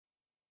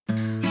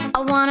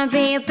wanna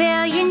be a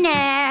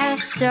billionaire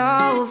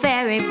so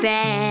very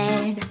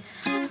bad.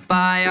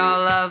 Buy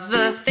all of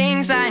the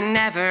things I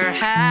never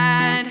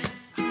had.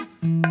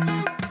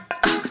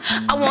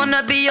 I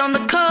wanna be on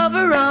the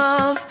cover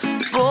of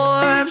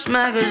Forbes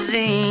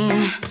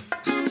magazine,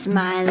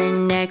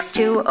 smiling next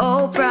to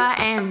Oprah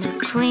and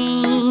the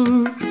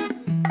Queen.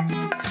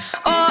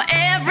 Oh,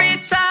 every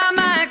time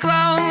I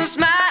close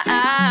my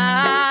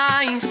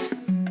eyes,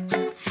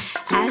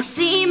 I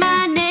see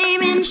my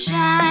name in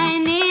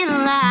shining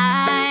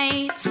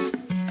lights.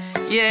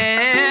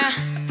 yeah.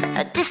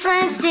 A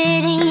different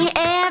city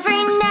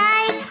every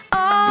night.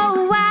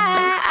 Oh,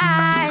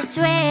 I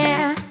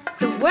swear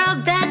the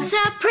world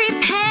better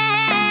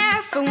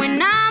prepare for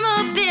when I'm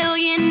a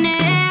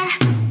billionaire.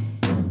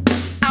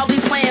 I'll be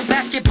playing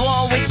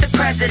basketball with the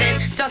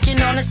president,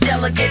 dunking on his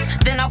delegates.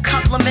 Then I'll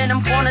compliment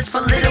him on his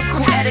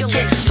political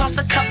etiquette. Toss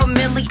a couple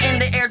milli in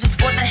the air just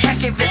for the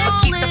heck of it,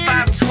 but keep the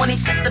 520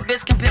 since the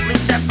biz completely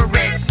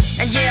separate.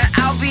 And yeah,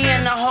 I'll be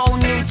in a whole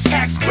new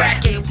tax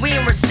bracket. We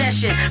in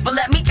recession, but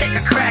let me take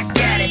a crack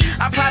at it.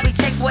 I'll probably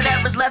take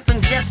whatever's left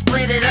and just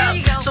split it up,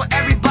 so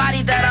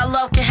everybody that I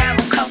love can have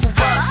a couple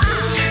bucks.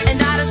 And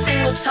not a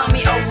single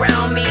tummy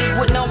around me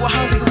would know where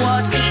hungry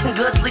was, eating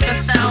good, sleeping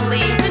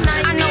soundly.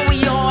 I know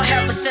we all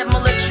have a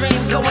similar dream.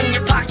 Go in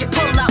your pocket,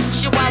 pull out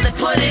your wallet,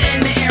 put it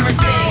in the air and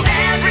sing.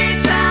 Every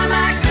time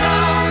I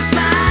close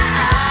my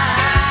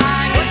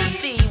eyes, what you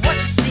see, what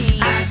you see?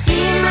 I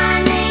see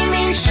my name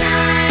in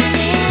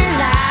shining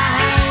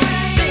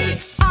lights. Sing it.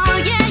 Oh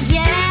yeah,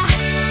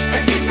 yeah, a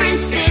different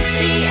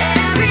city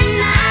every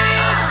night.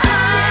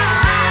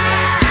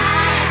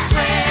 I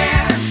swear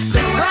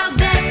the world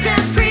better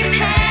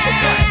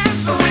prepare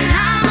for when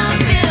I'm a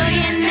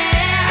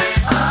billionaire.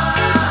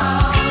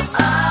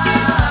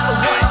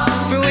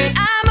 For when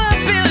I'm a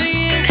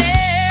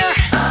billionaire.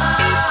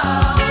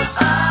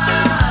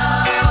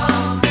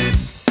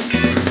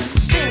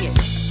 Sing it.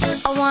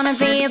 I wanna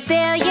be a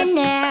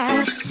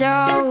billionaire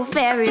so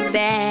very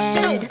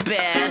bad. So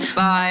bad.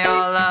 Buy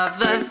all of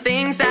the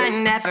things I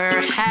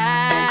never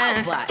had.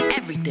 I'll buy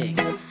everything.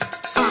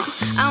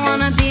 I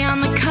wanna be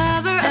on the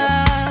cover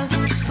of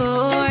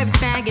Forbes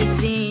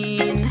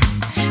magazine,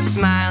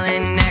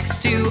 Smiling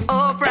next to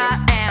Oprah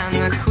and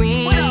the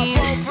Queen.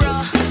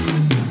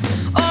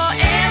 Oh,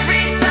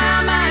 every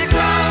time I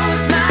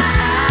close my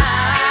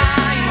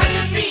eyes, what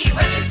you see,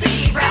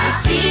 bro? I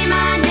see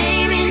my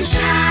name in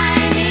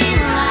shining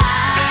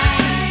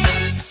lights.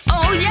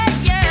 oh yeah,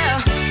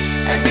 yeah.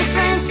 A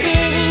different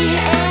city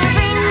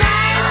every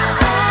night.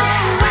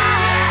 Oh, I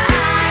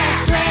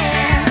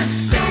swear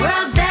the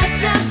world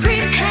better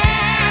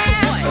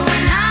prepare for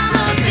when I'm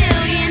a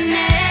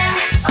billionaire.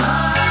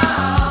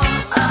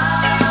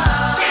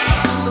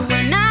 For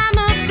when I'm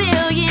a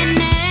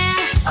billionaire.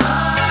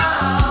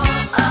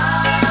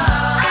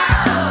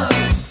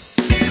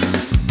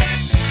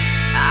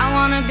 I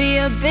wanna be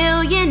a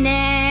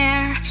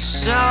billionaire.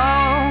 So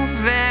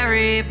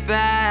very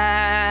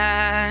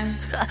bad.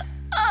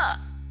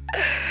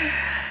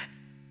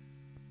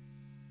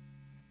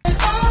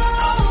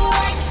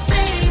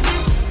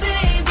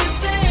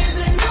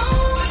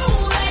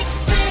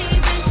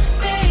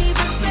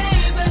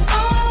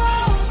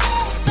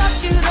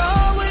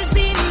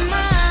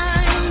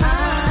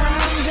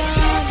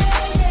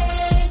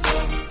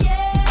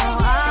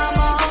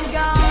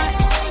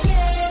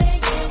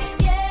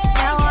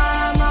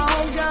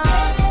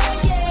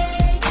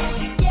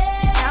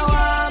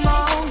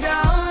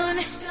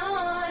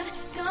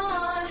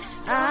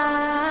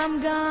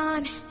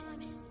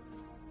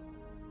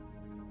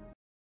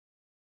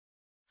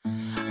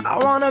 I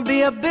wanna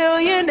be a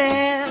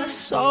billionaire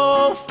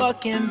so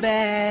fucking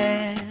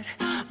bad.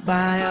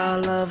 Buy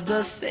all of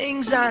the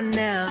things I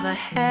never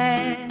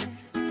had.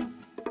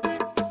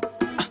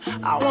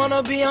 I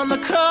wanna be on the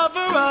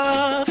cover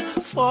of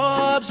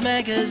Forbes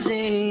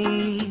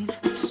magazine,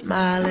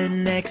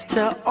 smiling next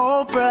to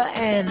Oprah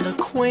and the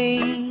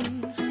Queen.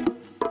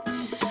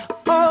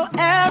 Oh,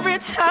 every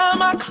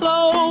time I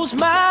close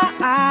my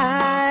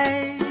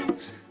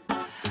eyes,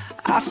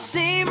 I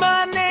see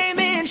my name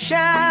in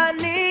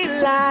shiny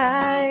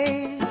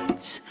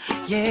lights.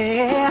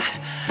 Yeah,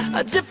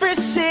 a different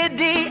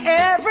city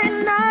every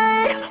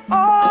night.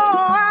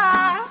 Oh,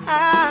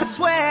 I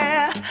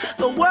swear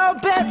the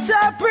world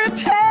better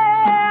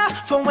prepare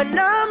for when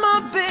I'm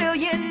a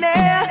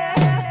billionaire.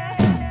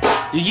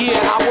 Yeah,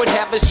 I would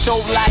have a show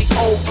like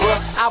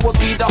Oprah. I would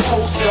be the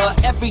host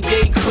of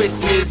Everyday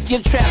Christmas.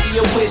 Give Travis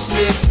your wish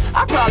list.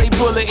 I'd probably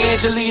pull a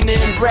Angelina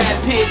and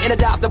Brad Pitt and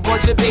adopt a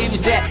bunch of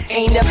babies that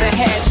ain't never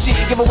had shit.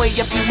 Give away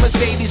a few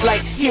Mercedes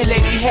like, here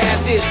lady,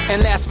 have this.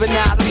 And last but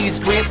not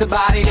least, grant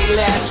somebody their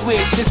last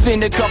wish. It's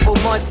been a couple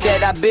months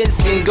that I've been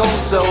single,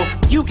 so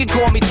you can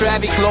call me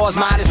Travis Claus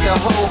minus the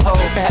ho-ho.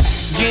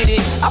 Get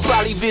it? I'll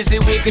probably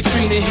visit where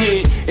Katrina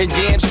hit, and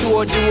damn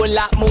sure do a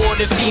lot more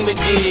than FEMA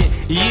did.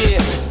 Yeah,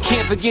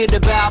 can't forget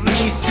about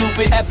me,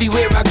 stupid.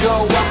 Everywhere I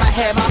go, I'ma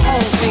have my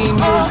own theme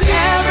music.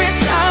 Oh, every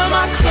time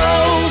I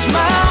close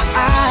my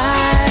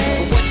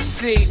eyes, What you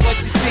see, bro?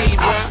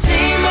 I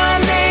see my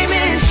name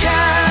in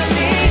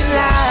shining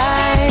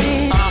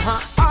lights.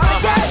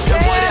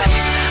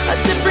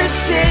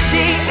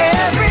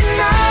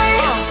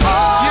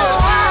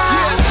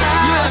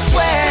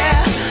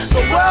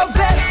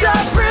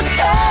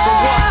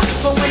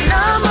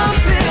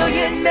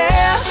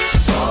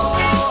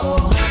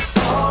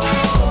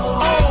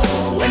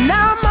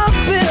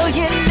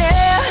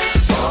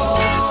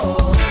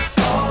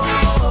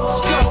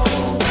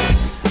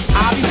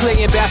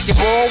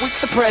 basketball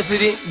with the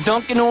president,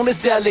 dunking on his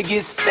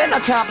delegates. Then I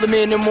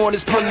compliment him on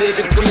his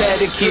political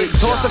etiquette.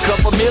 Toss a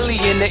couple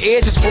million in the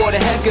air just for the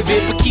heck of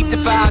it, but keep the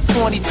 5s,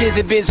 20s, 10s,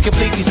 and bins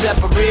completely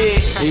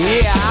separate.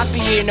 Yeah, I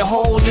be in a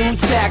whole new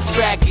tax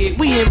bracket.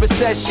 We in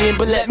recession,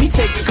 but let me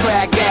take a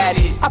crack at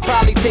it. I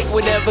probably take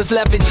whatever's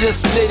left and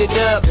just split it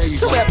up,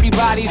 so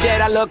everybody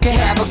that I love can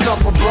have a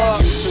couple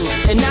bucks.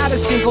 And not a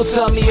single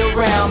tummy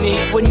around me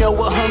would know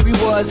what hungry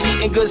was,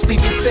 eating good,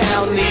 sleeping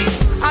soundly.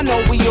 I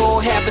know we all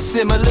have a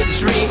similar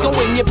dream. Go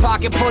in your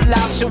pocket, pull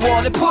out your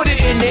wallet, put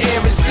it in the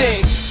air and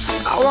sing.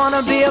 I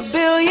wanna be a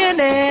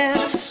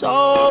billionaire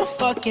so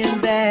fucking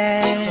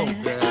bad.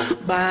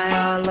 Buy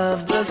all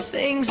of the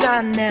things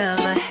I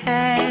never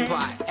had.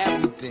 Buy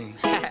everything.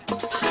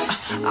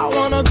 I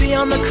wanna be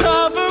on the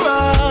cover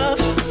of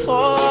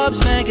Forbes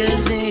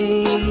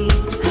magazine,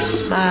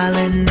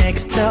 smiling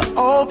next to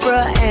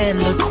Oprah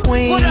and the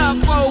Queen. What up,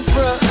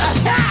 Oprah?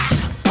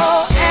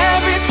 Oh,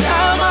 every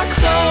time I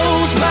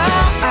close my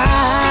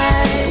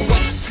eyes, What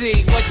you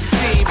see, bro?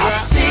 I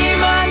see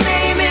my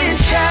name in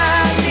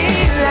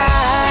shining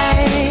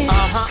lights.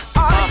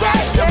 Oh,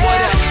 yeah, And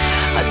what else?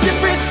 a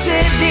different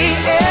city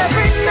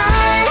every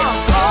night.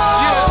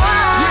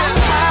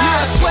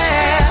 I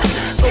swear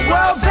the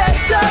world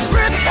better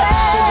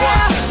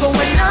prepare for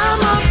when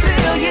I'm a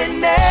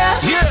billionaire.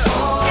 Yeah.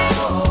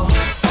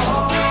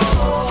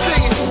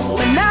 Sing it.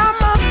 When I'm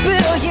a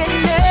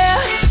billionaire.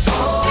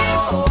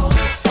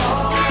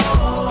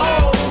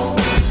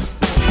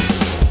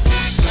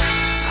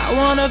 I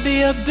wanna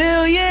be a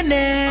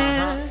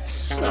billionaire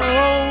so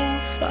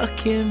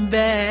fucking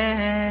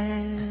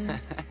bad.